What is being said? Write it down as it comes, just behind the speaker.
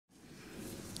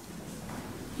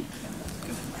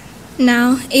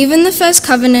Now, even the first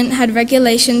covenant had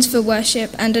regulations for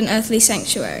worship and an earthly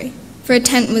sanctuary, for a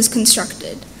tent was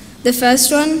constructed. The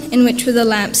first one, in which were the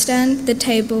lampstand, the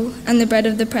table, and the bread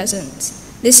of the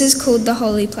presence. This is called the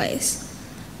holy place.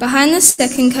 Behind the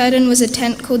second curtain was a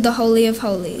tent called the Holy of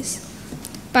Holies.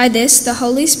 By this, the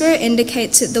Holy Spirit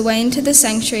indicates that the way into the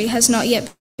sanctuary has not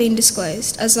yet been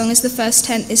disclosed, as long as the first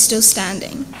tent is still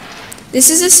standing. This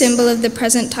is a symbol of the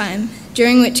present time,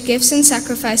 during which gifts and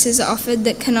sacrifices are offered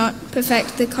that cannot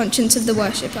perfect the conscience of the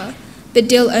worshipper, but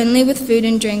deal only with food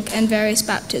and drink and various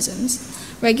baptisms,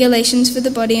 regulations for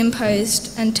the body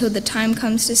imposed until the time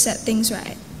comes to set things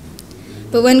right.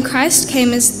 But when Christ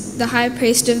came as the high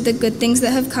priest of the good things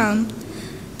that have come,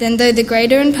 then though the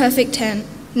greater and perfect tent,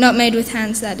 not made with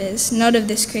hands that is, not of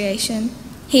this creation,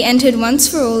 he entered once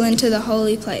for all into the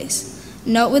holy place,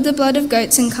 not with the blood of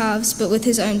goats and calves, but with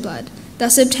his own blood,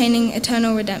 thus obtaining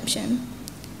eternal redemption.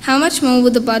 How much more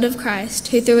will the blood of Christ,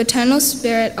 who through eternal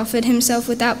Spirit offered himself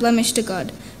without blemish to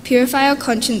God, purify our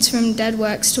conscience from dead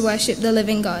works to worship the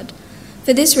living God?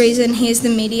 For this reason he is the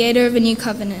mediator of a new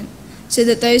covenant, so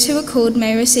that those who are called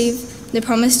may receive the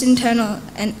promised eternal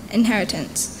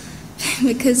inheritance,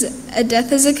 because a death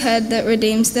has occurred that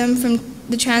redeems them from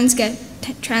the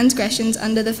transgressions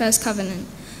under the first covenant.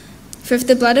 For if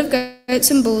the blood of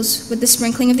goats and bulls, with the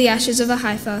sprinkling of the ashes of a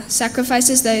heifer,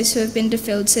 sacrifices those who have been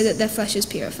defiled so that their flesh is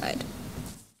purified.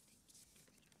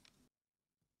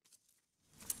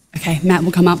 Okay, Matt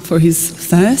will come up for his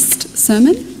first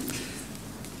sermon.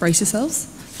 Brace yourselves.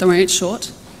 Don't worry, it's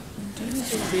short.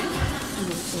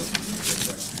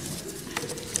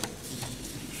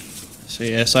 So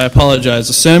yes, I apologise.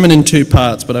 A sermon in 2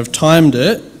 parts, but I've timed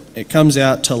it. It comes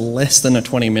out to less than a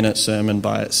 20-minute sermon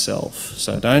by itself.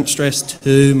 So don't stress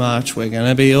too much. We're going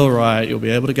to be all right. You'll be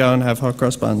able to go and have hot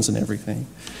cross buns and everything.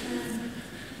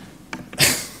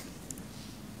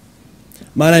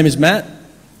 My name is Matt.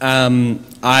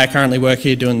 I currently work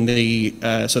here doing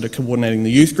the sort of coordinating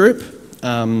the youth group,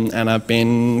 and I've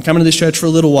been coming to this church for a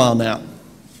little while now.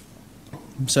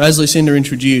 So as Lucinda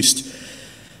introduced,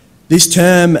 this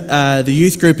term the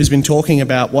youth group has been talking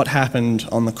about what happened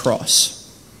on the cross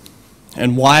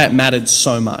and why it mattered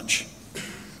so much.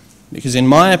 Because in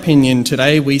my opinion,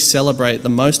 today we celebrate the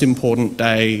most important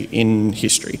day in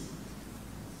history.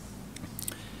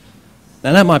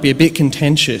 Now that might be a bit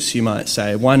contentious, you might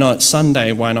say. Why not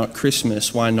Sunday? Why not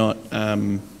Christmas? Why not, I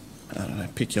don't know,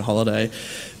 pick your holiday.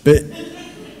 But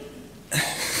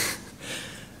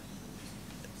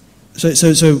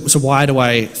so why do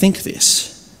I think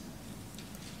this?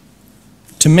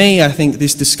 To me, I think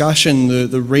this discussion,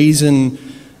 the reason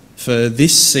for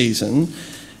this season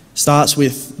starts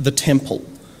with the temple,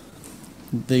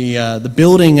 the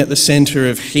building at the centre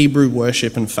of Hebrew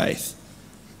worship and faith,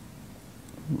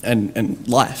 and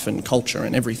life and culture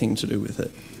and everything to do with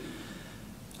it.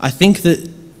 I think that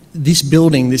this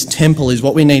building, this temple, is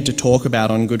what we need to talk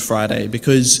about on Good Friday,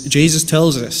 because Jesus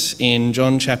tells us in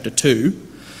John chapter 2,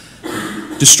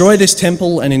 "Destroy this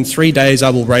temple and in 3 days I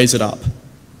will raise it up."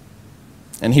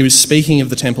 And he was speaking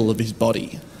of the temple of his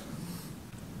body.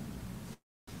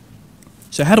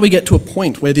 So how do we get to a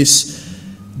point where this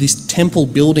temple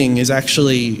building is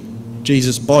actually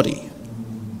Jesus' body,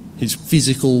 his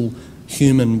physical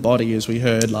human body, as we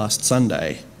heard last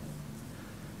Sunday?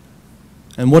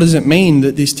 And what does it mean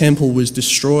that this temple was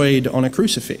destroyed on a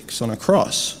crucifix, on a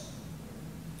cross?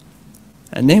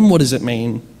 And then what does it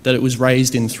mean that it was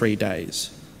raised in 3 days?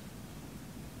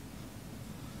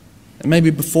 And maybe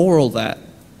before all that,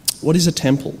 what is a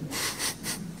temple?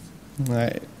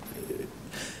 Right.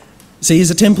 See,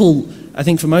 as a temple, I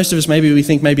think for most of us, maybe we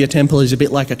think maybe a temple is a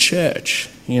bit like a church.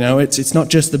 You know, it's not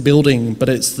just the building, but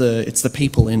it's the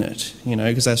people in it. You know,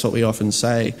 because that's what we often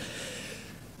say,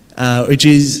 which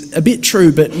is a bit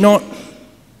true, but not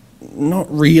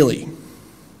really.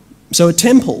 So a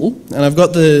temple, and I've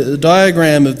got the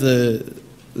diagram of the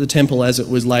temple as it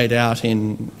was laid out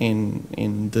in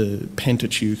the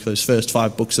Pentateuch, those first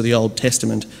 5 books of the Old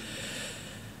Testament.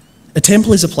 A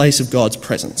temple is a place of God's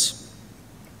presence.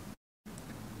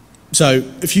 So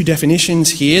a few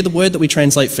definitions here. The word that we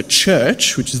translate for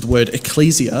church, which is the word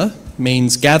ecclesia,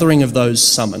 means gathering of those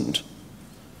summoned.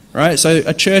 Right? So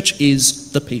a church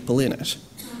is the people in it.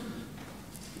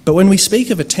 But when we speak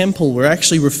of a temple, we're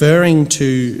actually referring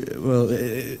to, well,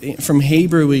 from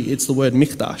Hebrew, it's the word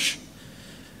mikdash,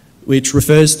 which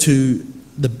refers to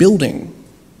the building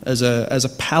as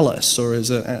a palace or as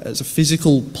a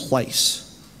physical place.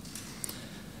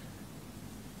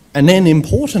 And then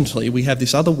importantly, we have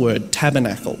this other word,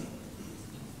 tabernacle.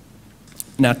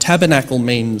 Now, tabernacle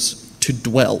means to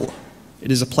dwell.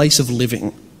 It is a place of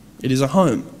living. It is a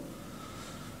home.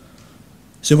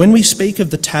 So when we speak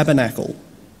of the tabernacle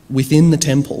within the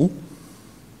temple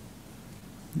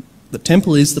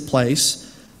is the place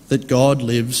that God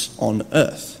lives on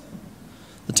earth.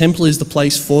 The temple is the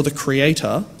place for the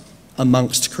Creator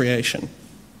amongst creation.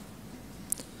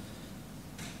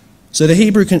 So the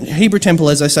Hebrew temple,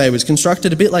 as I say, was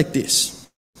constructed a bit like this.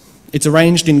 It's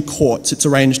arranged in courts, it's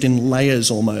arranged in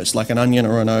layers almost, like an onion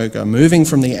or an ogre, moving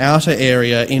from the outer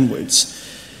area inwards.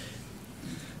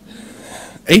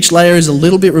 Each layer is a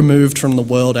little bit removed from the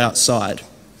world outside,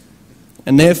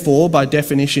 and therefore, by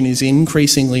definition, is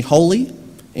increasingly holy,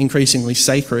 increasingly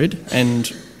sacred, and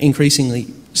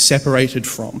increasingly separated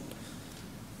from.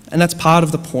 And that's part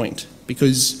of the point,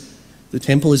 because the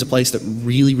temple is a place that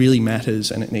really, really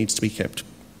matters, and it needs to be kept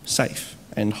safe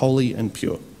and holy and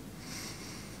pure.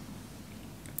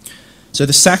 So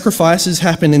the sacrifices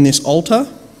happen in this altar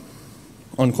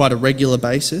on quite a regular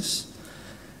basis.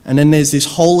 And then there's this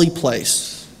holy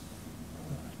place.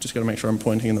 Just got to make sure I'm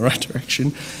pointing in the right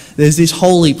direction. There's this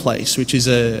holy place, which is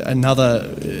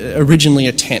originally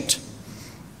a tent.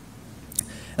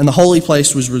 And the holy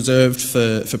place was reserved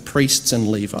for priests and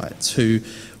Levites, who,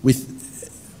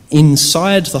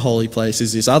 inside the holy place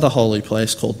is this other holy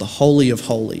place called the Holy of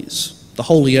Holies, the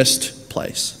holiest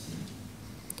place.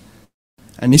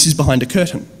 And this is behind a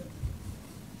curtain.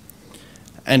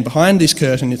 And behind this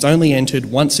curtain, it's only entered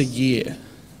once a year,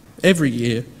 every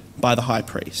year, by the high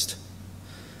priest.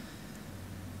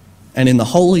 And in the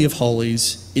Holy of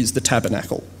Holies is the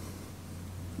tabernacle,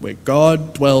 where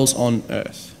God dwells on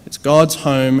earth. It's God's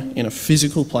home in a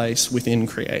physical place within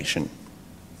creation.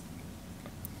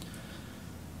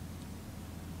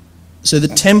 So the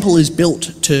temple is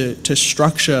built to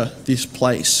structure this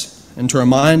place and to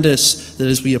remind us that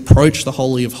as we approach the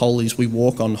Holy of Holies, we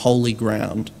walk on holy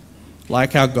ground,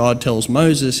 like how God tells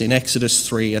Moses in Exodus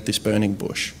 3 at this burning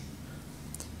bush.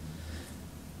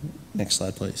 Next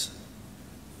slide, please.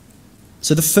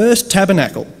 So the first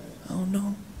tabernacle. Oh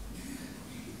no.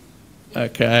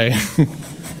 Okay.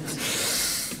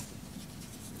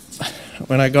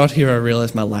 When I got here, I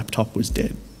realised my laptop was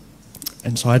dead.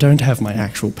 And so I don't have my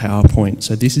actual PowerPoint,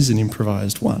 so this is an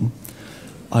improvised one.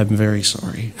 I'm very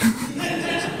sorry.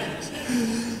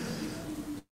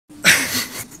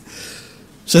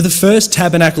 So the first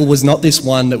tabernacle was not this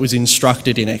one that was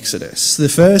instructed in Exodus. The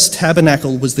first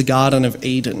tabernacle was the Garden of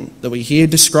Eden that we hear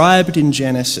described in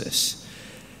Genesis.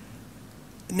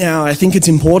 Now, I think it's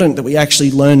important that we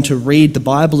actually learn to read the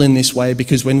Bible in this way,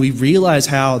 because when we realise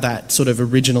how that sort of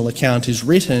original account is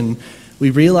written, we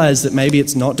realise that maybe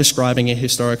it's not describing a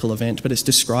historical event, but it's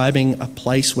describing a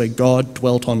place where God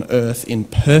dwelt on earth in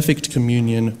perfect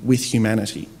communion with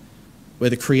humanity, where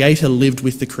the Creator lived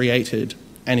with the created,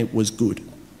 and it was good.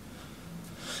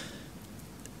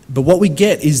 But what we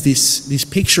get is this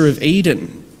picture of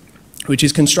Eden, which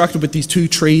is constructed with these two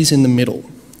trees in the middle.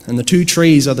 And the two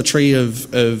trees are the tree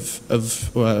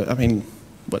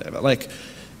whatever. Like,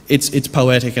 it's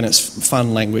poetic and it's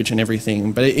fun language and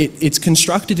everything, but it's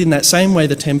constructed in that same way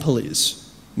the temple is,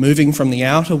 moving from the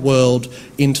outer world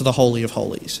into the Holy of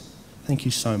Holies. Thank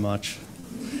you so much.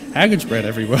 Hagrid's bread,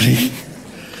 everybody.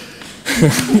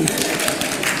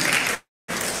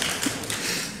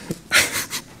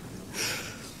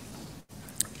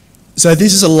 So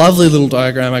this is a lovely little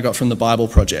diagram I got from the Bible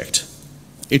Project.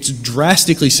 It's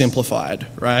drastically simplified,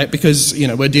 right? Because, you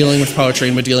know, we're dealing with poetry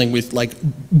and we're dealing with like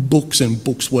books and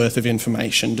books worth of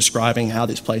information describing how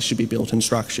this place should be built and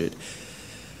structured.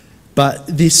 But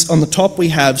this, on the top we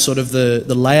have sort of the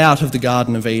layout of the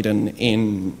Garden of Eden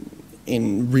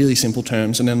in really simple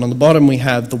terms, and then on the bottom we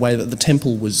have the way that the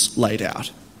temple was laid out.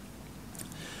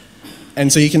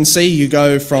 And so you can see you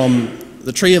go from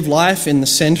the tree of life in the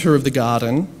centre of the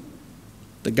garden,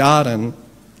 the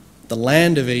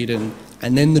land of Eden,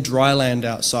 and then the dry land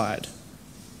outside.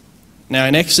 Now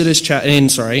in Genesis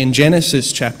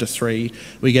chapter 3,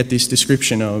 we get this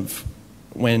description of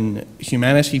when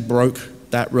humanity broke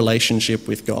that relationship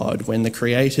with God, when the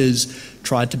creators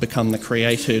tried to become the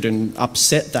created and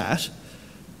upset that.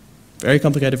 Very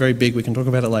complicated, very big, we can talk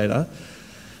about it later.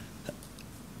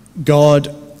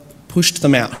 God pushed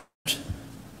them out,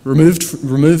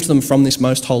 removed them from this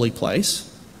most holy place,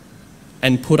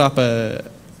 and put up a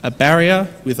barrier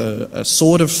with a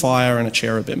sword of fire and a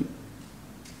cherubim.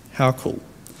 How cool.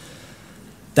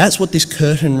 That's what this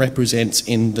curtain represents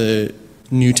in the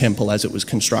new temple as it was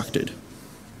constructed.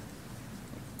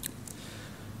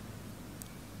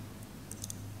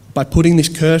 By putting this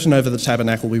curtain over the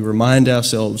tabernacle, we remind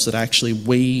ourselves that actually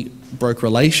we broke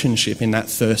relationship in that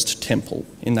first temple,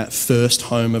 in that first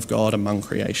home of God among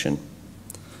creation.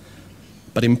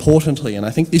 But importantly, and I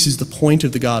think this is the point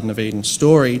of the Garden of Eden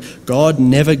story, God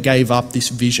never gave up this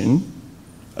vision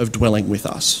of dwelling with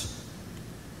us.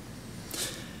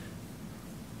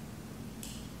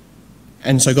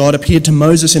 And so God appeared to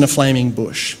Moses in a flaming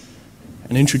bush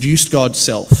and introduced God's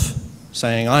self,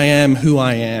 saying, I am who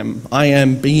I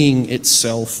am being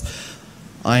itself,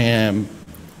 I am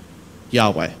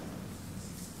Yahweh.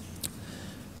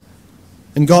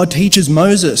 And God teaches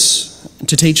Moses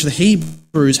to teach the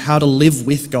Hebrews how to live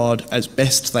with God as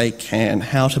best they can,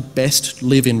 how to best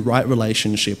live in right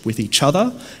relationship with each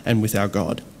other and with our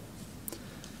God.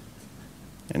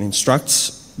 And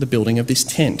instructs the building of this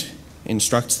tent,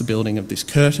 instructs the building of this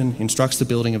curtain, instructs the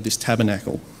building of this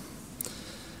tabernacle,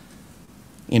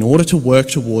 in order to work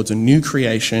towards a new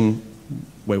creation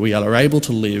where we are able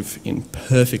to live in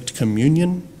perfect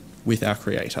communion with our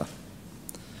Creator.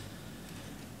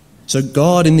 So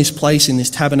God in this place, in this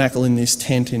tabernacle, in this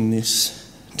tent, in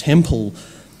this temple,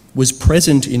 was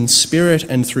present in spirit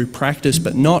and through practice,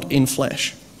 but not in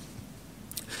flesh.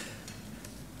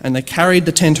 And they carried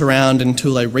the tent around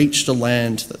until they reached a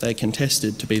land that they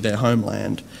contested to be their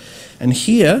homeland. And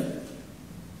here,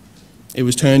 it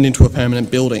was turned into a permanent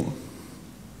building.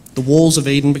 The walls of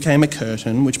Eden became a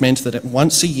curtain, which meant that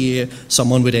once a year,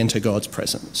 someone would enter God's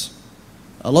presence.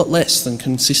 A lot less than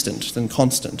consistent, than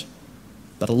constant,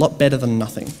 but a lot better than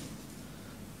nothing.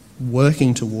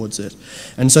 Working towards it.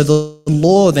 And so the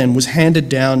law then was handed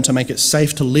down to make it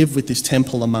safe to live with this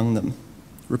temple among them,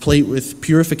 replete with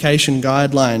purification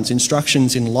guidelines,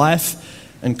 instructions in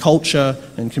life and culture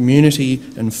and community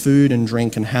and food and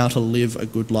drink and how to live a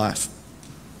good life.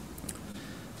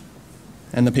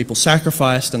 And the people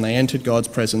sacrificed and they entered God's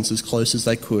presence as close as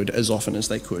they could, as often as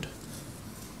they could.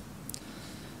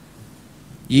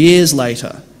 Years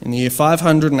later, in the year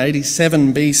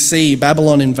 587 BC,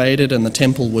 Babylon invaded and the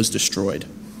temple was destroyed.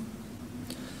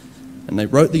 And they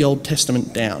wrote the Old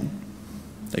Testament down.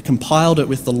 They compiled it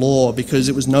with the law because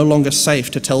it was no longer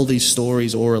safe to tell these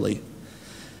stories orally.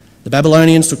 The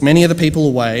Babylonians took many of the people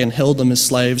away and held them as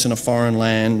slaves in a foreign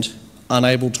land,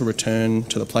 unable to return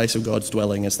to the place of God's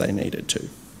dwelling as they needed to.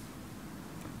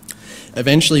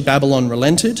 Eventually, Babylon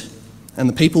relented, and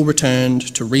the people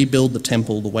returned to rebuild the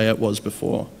temple the way it was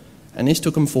before. And this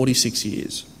took them 46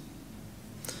 years.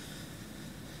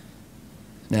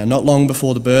 Now, not long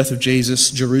before the birth of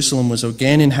Jesus, Jerusalem was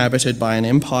again inhabited by an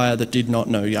empire that did not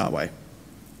know Yahweh.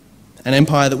 An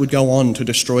empire that would go on to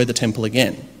destroy the temple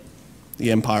again,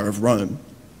 the Empire of Rome.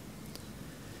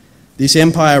 This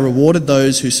empire rewarded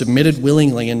those who submitted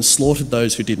willingly and slaughtered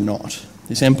those who did not.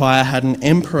 This empire had an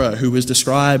emperor who was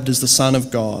described as the Son of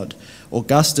God,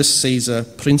 Augustus Caesar,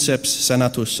 Princeps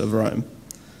Senatus of Rome.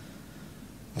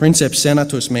 Princeps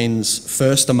Senatus means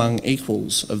first among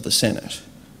equals of the Senate,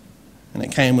 and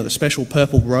it came with a special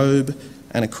purple robe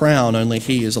and a crown only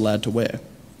he is allowed to wear.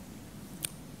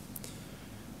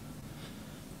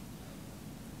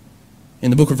 In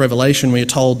the book of Revelation, we are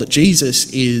told that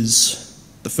Jesus is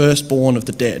the firstborn of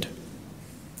the dead,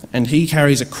 and he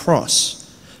carries a cross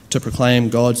to proclaim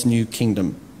God's new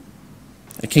kingdom,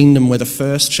 a kingdom where the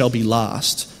first shall be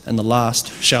last and the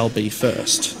last shall be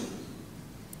first.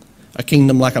 A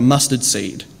kingdom like a mustard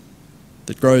seed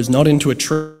that grows not into a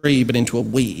tree but into a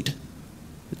weed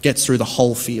that gets through the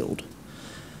whole field.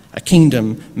 A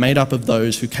kingdom made up of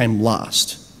those who came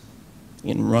last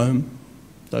in Rome,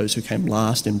 those who came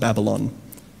last in Babylon,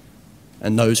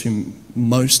 and those who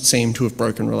most seem to have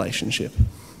broken relationship.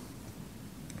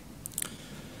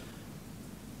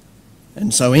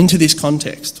 And so into this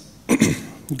context,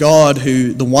 God,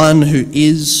 the one who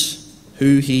is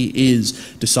who he is,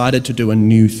 decided to do a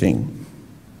new thing.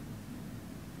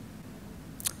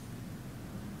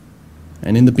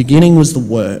 And in the beginning was the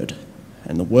Word,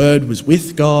 and the Word was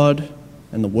with God,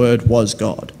 and the Word was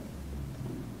God.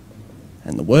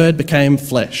 And the Word became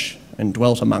flesh and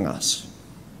dwelt among us.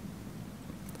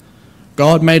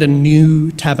 God made a new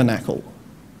tabernacle,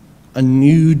 a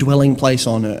new dwelling place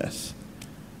on earth,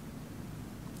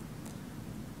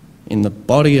 in the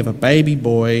body of a baby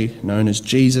boy known as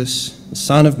Jesus, the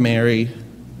son of Mary,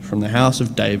 from the house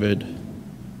of David,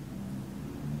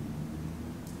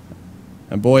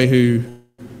 a boy who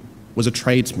was a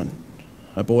tradesman,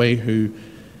 a boy who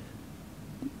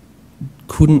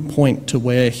couldn't point to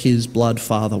where his blood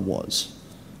father was,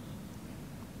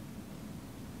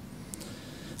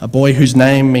 a boy whose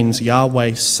name means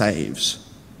Yahweh saves,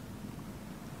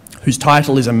 whose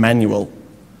title is Emmanuel,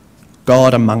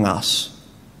 God among us,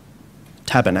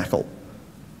 tabernacle.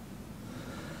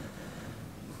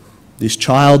 This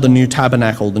child, the new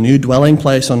tabernacle, the new dwelling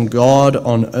place on God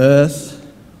on earth,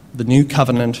 the new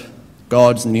covenant,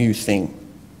 God's new thing.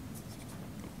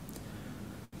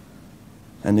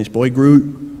 And this boy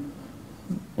grew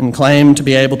and claimed to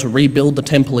be able to rebuild the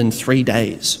temple in 3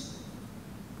 days.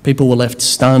 People were left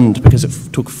stunned because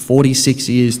it took 46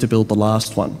 years to build the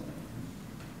last one.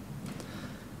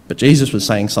 But Jesus was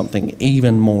saying something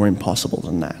even more impossible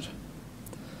than that.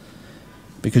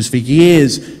 Because for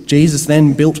years, Jesus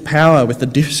then built power with the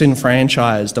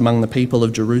disenfranchised among the people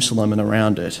of Jerusalem and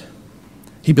around it.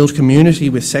 He built community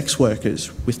with sex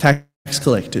workers, with tax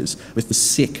collectors, with the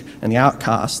sick and the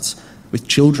outcasts, with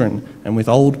children and with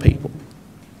old people.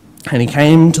 And he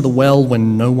came to the well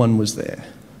when no one was there.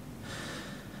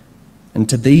 And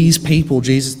to these people,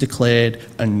 Jesus declared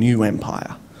a new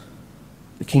empire,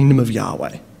 the kingdom of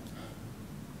Yahweh.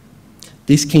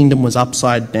 This kingdom was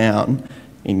upside down.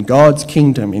 In God's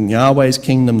kingdom, in Yahweh's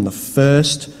kingdom, the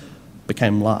first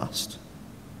became last.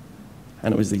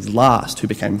 And it was these last who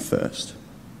became first.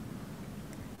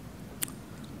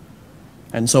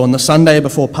 And so on the Sunday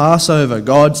before Passover,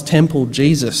 God's temple,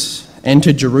 Jesus,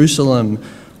 entered Jerusalem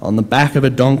on the back of a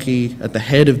donkey at the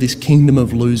head of this kingdom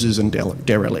of losers and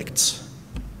derelicts.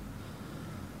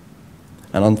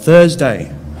 And on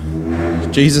Thursday,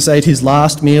 Jesus ate his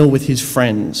last meal with his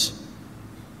friends.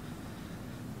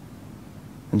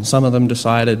 And some of them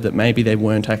decided that maybe they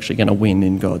weren't actually going to win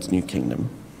in God's new kingdom.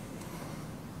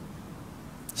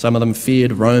 Some of them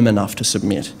feared Rome enough to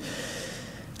submit.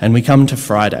 And we come to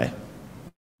Friday,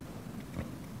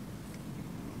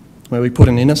 where we put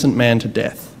an innocent man to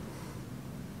death,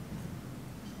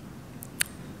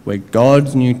 where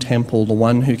God's new temple, the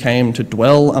one who came to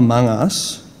dwell among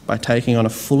us by taking on a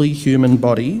fully human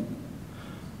body,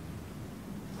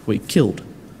 we killed.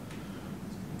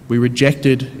 We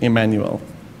rejected Emmanuel.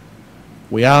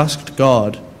 We asked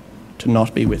God to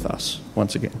not be with us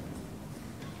once again.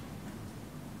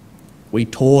 We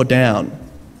tore down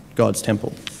God's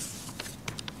temple.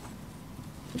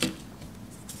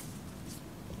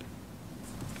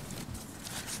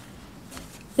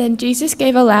 Then Jesus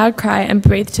gave a loud cry and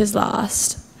breathed his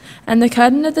last, and the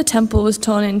curtain of the temple was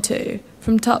torn in two,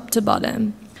 from top to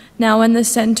bottom. Now when the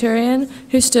centurion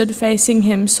who stood facing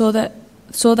him saw that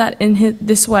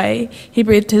this way he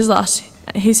breathed his last,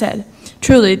 he said,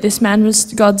 "Truly, this man was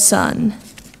God's son."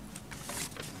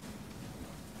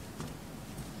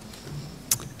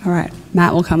 All right,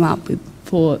 Matt will come up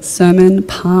for sermon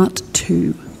part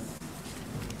 2.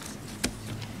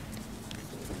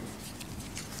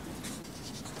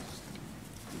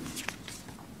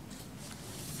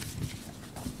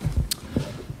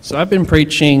 So I've been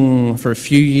preaching for a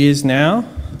few years now.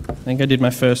 I think I did my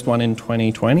first one in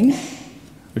 2020,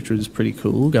 which was pretty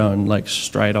cool, going like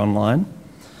straight online.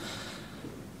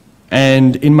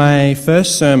 And in my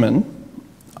first sermon,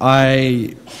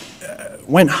 I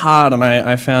went hard and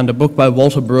I found a book by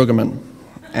Walter Brueggemann.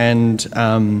 And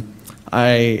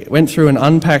I went through and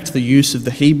unpacked the use of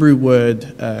the Hebrew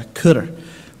word kur,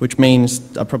 which means,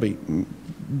 I probably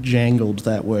jangled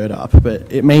that word up,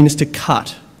 but it means to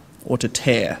cut or to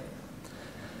tear.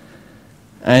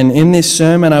 And in this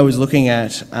sermon I was looking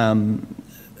at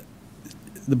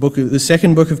the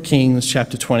second book of Kings,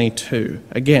 chapter 22.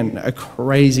 Again, a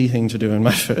crazy thing to do in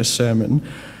my first sermon,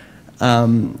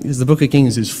 because the book of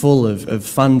Kings is full of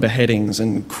fun beheadings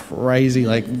and crazy,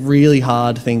 like really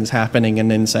hard things happening,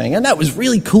 and then saying, and that was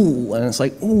really cool, and it's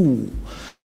like, ooh,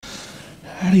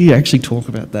 how do you actually talk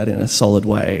about that in a solid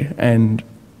way? And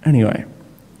anyway,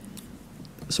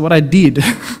 so what I did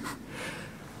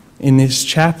in this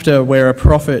chapter where a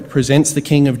prophet presents the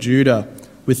king of Judah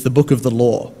with the book of the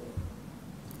law,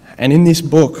 and in this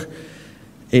book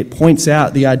it points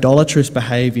out the idolatrous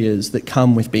behaviours that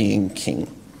come with being king.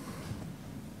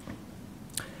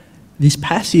 This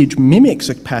passage mimics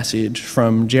a passage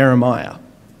from Jeremiah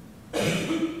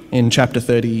in chapter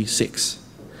 36.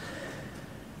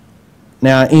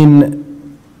 Now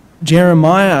in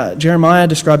Jeremiah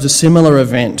describes a similar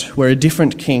event where a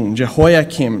different king,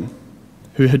 Jehoiakim,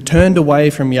 who had turned away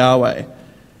from Yahweh.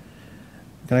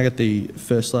 Can I get the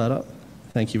first slide up?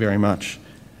 Thank you very much.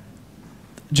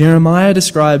 Jeremiah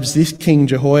describes this king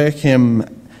Jehoiakim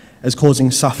as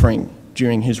causing suffering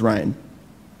during his reign.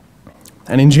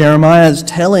 And in Jeremiah's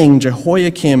telling,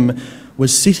 Jehoiakim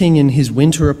was sitting in his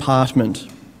winter apartment,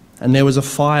 and there was a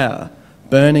fire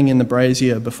burning in the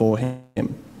brazier before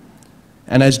him.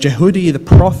 And as Jehudi the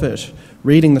prophet,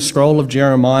 reading the scroll of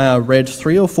Jeremiah, read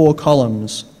 3 or 4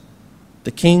 columns,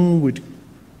 the king would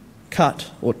cut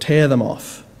or tear them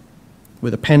off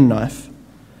with a penknife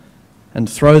and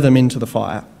throw them into the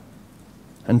fire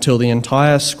until the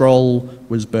entire scroll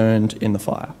was burned in the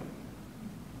fire.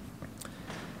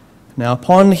 Now,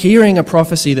 upon hearing a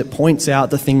prophecy that points out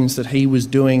the things that he was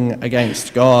doing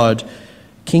against God,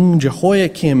 King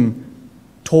Jehoiakim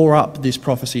tore up this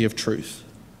prophecy of truth.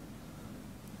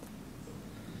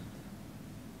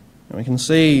 And we can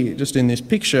see just in this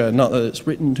picture, not that it's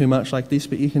written too much like this,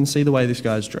 but you can see the way this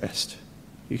guy's dressed.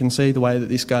 You can see the way that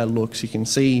this guy looks. You can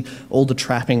see all the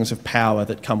trappings of power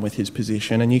that come with his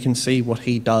position, and you can see what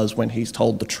he does when he's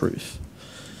told the truth.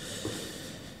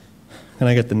 Can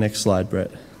I get the next slide,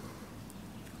 Brett?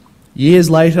 Years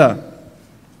later,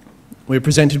 we're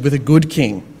presented with a good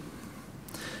king.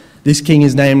 This king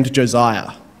is named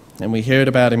Josiah, and we heard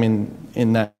about him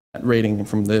in that reading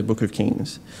from the Book of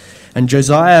Kings. And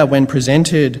Josiah, when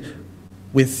presented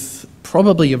with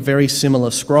probably a very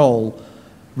similar scroll,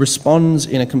 responds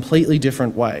in a completely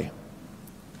different way.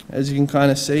 As you can kind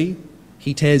of see,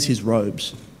 he tears his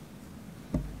robes.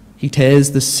 He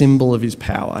tears the symbol of his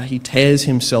power. He tears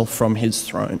himself from his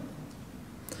throne.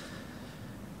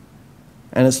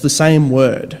 And it's the same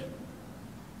word.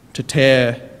 To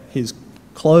tear his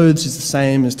clothes is the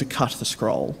same as to cut the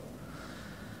scroll.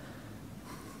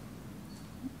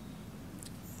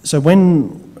 So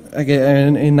when,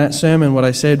 again, in that sermon, what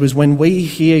I said was, when we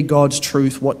hear God's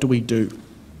truth, what do?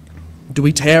 Do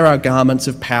we tear our garments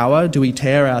of power? Do we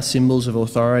tear our symbols of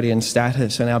authority and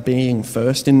status and our being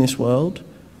first in this world?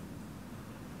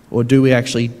 Or do we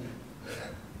actually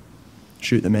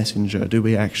shoot the messenger? Do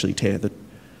we actually tear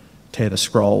the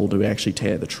scroll? Do we actually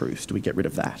tear the truth? Do we get rid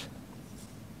of that?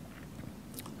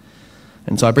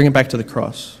 And so I bring it back to the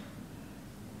cross.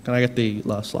 Can I get the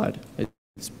last slide?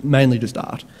 It's mainly just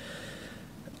art.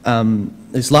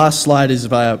 This last slide is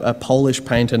by a Polish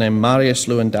painter named Mariusz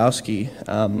Lewandowski.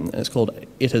 It's called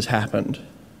It Has Happened.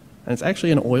 And it's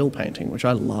actually an oil painting, which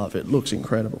I love. It looks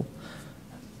incredible,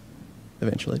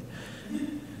 eventually.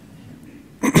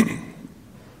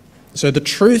 So the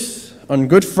truth on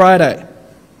Good Friday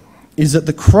is that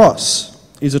the cross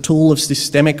is a tool of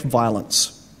systemic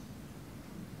violence.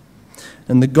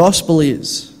 And the gospel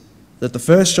is that the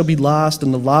first shall be last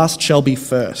and the last shall be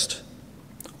first.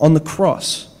 On the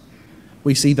cross,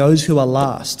 we see those who are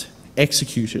last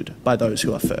executed by those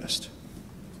who are first.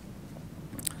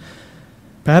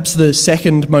 Perhaps the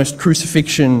second most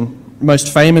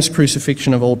famous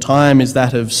crucifixion of all time is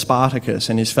that of Spartacus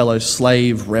and his fellow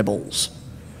slave rebels,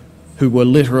 who were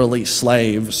literally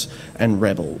slaves and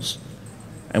rebels.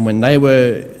 And when they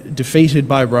were defeated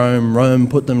by Rome, Rome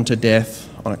put them to death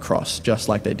on a cross, just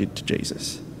like they did to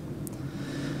Jesus.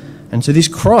 And so this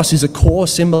cross is a core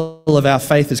symbol of our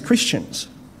faith as Christians.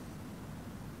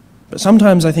 But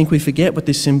sometimes I think we forget what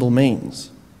this symbol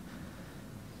means.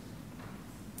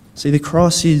 See, the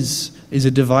cross is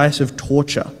a device of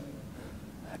torture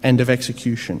and of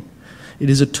execution. It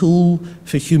is a tool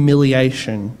for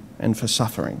humiliation and for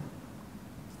suffering.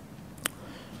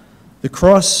 The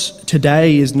cross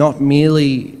today is not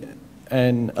merely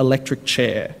an electric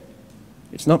chair.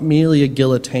 It's not merely a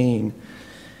guillotine.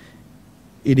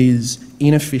 It is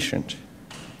inefficient,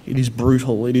 it is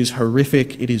brutal, it is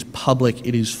horrific, it is public,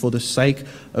 it is for the sake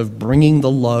of bringing the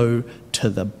low to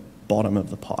the bottom of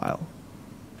the pile.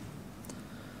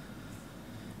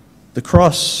 The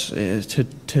cross,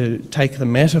 to take the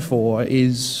metaphor,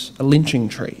 is a lynching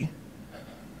tree,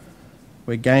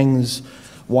 where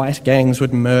white gangs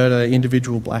would murder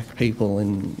individual black people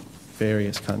in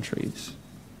various countries.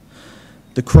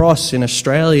 The cross in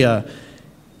Australia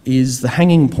is the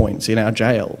hanging points in our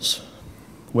jails,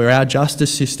 where our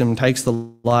justice system takes the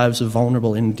lives of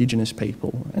vulnerable Indigenous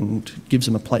people and gives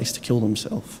them a place to kill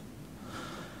themselves.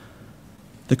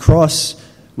 The cross,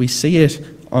 we see it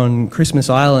on Christmas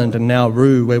Island and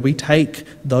Nauru, where we take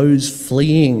those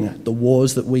fleeing the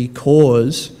wars that we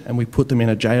cause and we put them in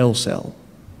a jail cell.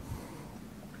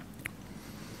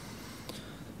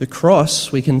 The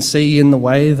cross we can see in the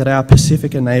way that our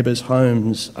Pacifica neighbours'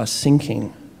 homes are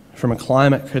sinking from a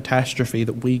climate catastrophe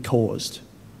that we caused.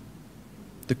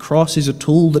 The cross is a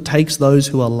tool that takes those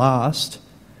who are last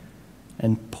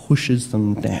and pushes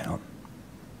them down.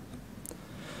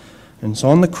 And so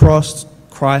on the cross,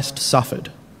 Christ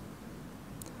suffered.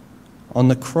 On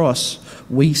the cross,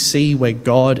 we see where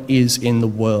God is in the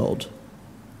world.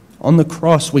 On the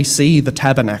cross, we see the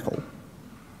tabernacle.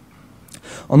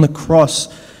 On the cross,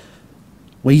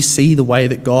 we see the way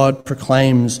that God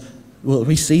proclaims,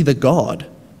 we see the God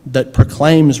that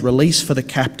proclaims release for the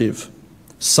captive,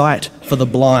 sight for the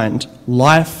blind,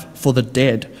 life for the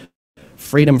dead,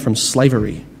 freedom from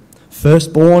slavery,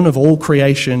 firstborn of all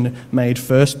creation made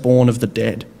firstborn of the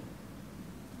dead.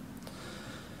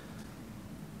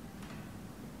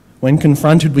 When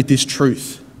confronted with this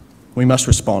truth, we must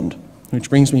respond, which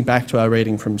brings me back to our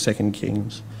reading from 2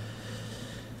 Kings.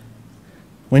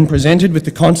 When presented with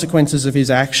the consequences of his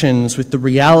actions, with the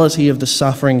reality of the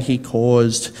suffering he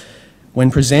caused, when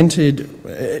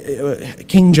presented,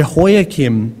 King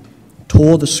Jehoiakim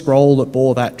tore the scroll that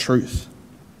bore that truth.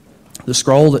 the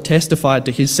scroll that testified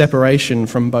to his separation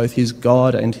from both his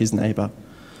God and his neighbour.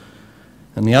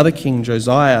 And the other king,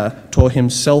 Josiah, tore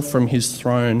himself from his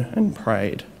throne and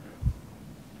prayed.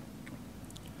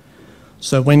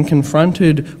 So when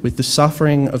confronted with the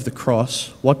suffering of the cross,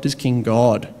 what does King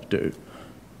God do?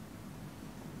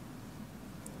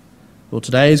 Well,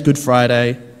 today is Good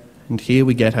Friday, and here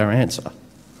we get our answer.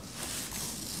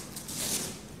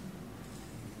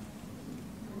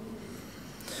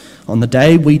 On the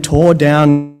day we tore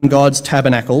down God's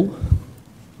tabernacle,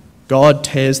 God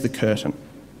tears the curtain.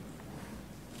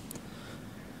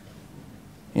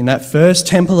 In that first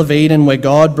Temple of Eden where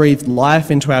God breathed life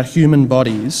into our human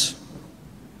bodies,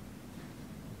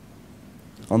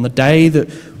 on the day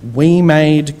that we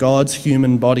made God's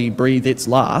human body breathe its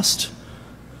last,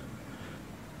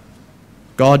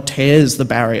 God tears the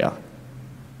barrier.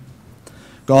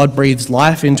 God breathes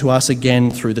life into us again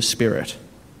through the Spirit.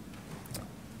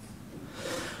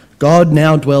 God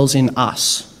now dwells in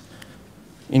us,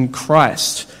 in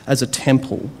Christ as a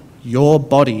temple. Your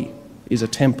body is a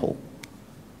temple.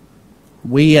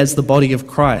 We as the body of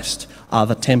Christ are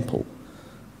the temple,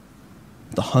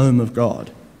 the home of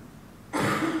God.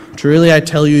 Truly I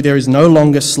tell you, there is no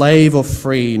longer slave or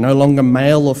free, no longer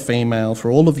male or female, for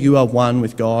all of you are one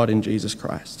with God in Jesus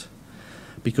Christ.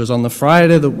 Because on the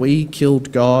Friday that we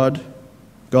killed God,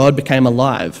 God became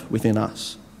alive within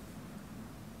us.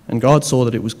 And God saw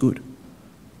that it was good.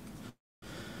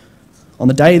 On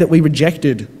the day that we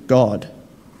rejected God,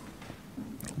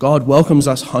 God welcomes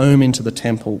us home into the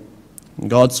temple, and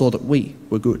God saw that we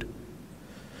were good.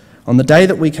 On the day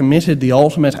that we committed the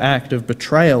ultimate act of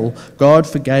betrayal, God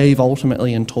forgave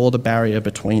ultimately and tore the barrier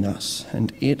between us,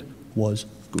 and it was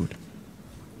good.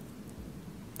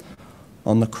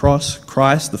 On the cross,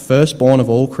 Christ, the firstborn of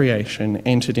all creation,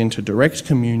 entered into direct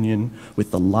communion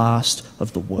with the last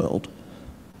of the world.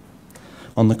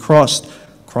 On the cross,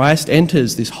 Christ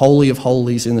enters this Holy of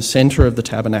Holies in the centre of the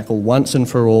tabernacle once and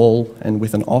for all, and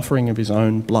with an offering of his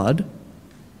own blood,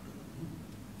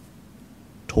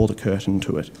 tore the curtain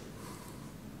to it.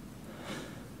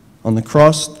 On the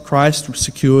cross, Christ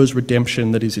secures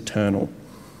redemption that is eternal.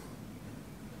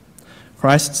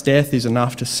 Christ's death is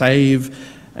enough to save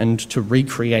and to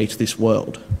recreate this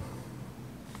world.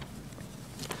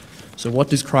 So what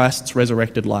does Christ's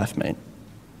resurrected life mean?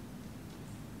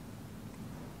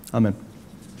 Amen.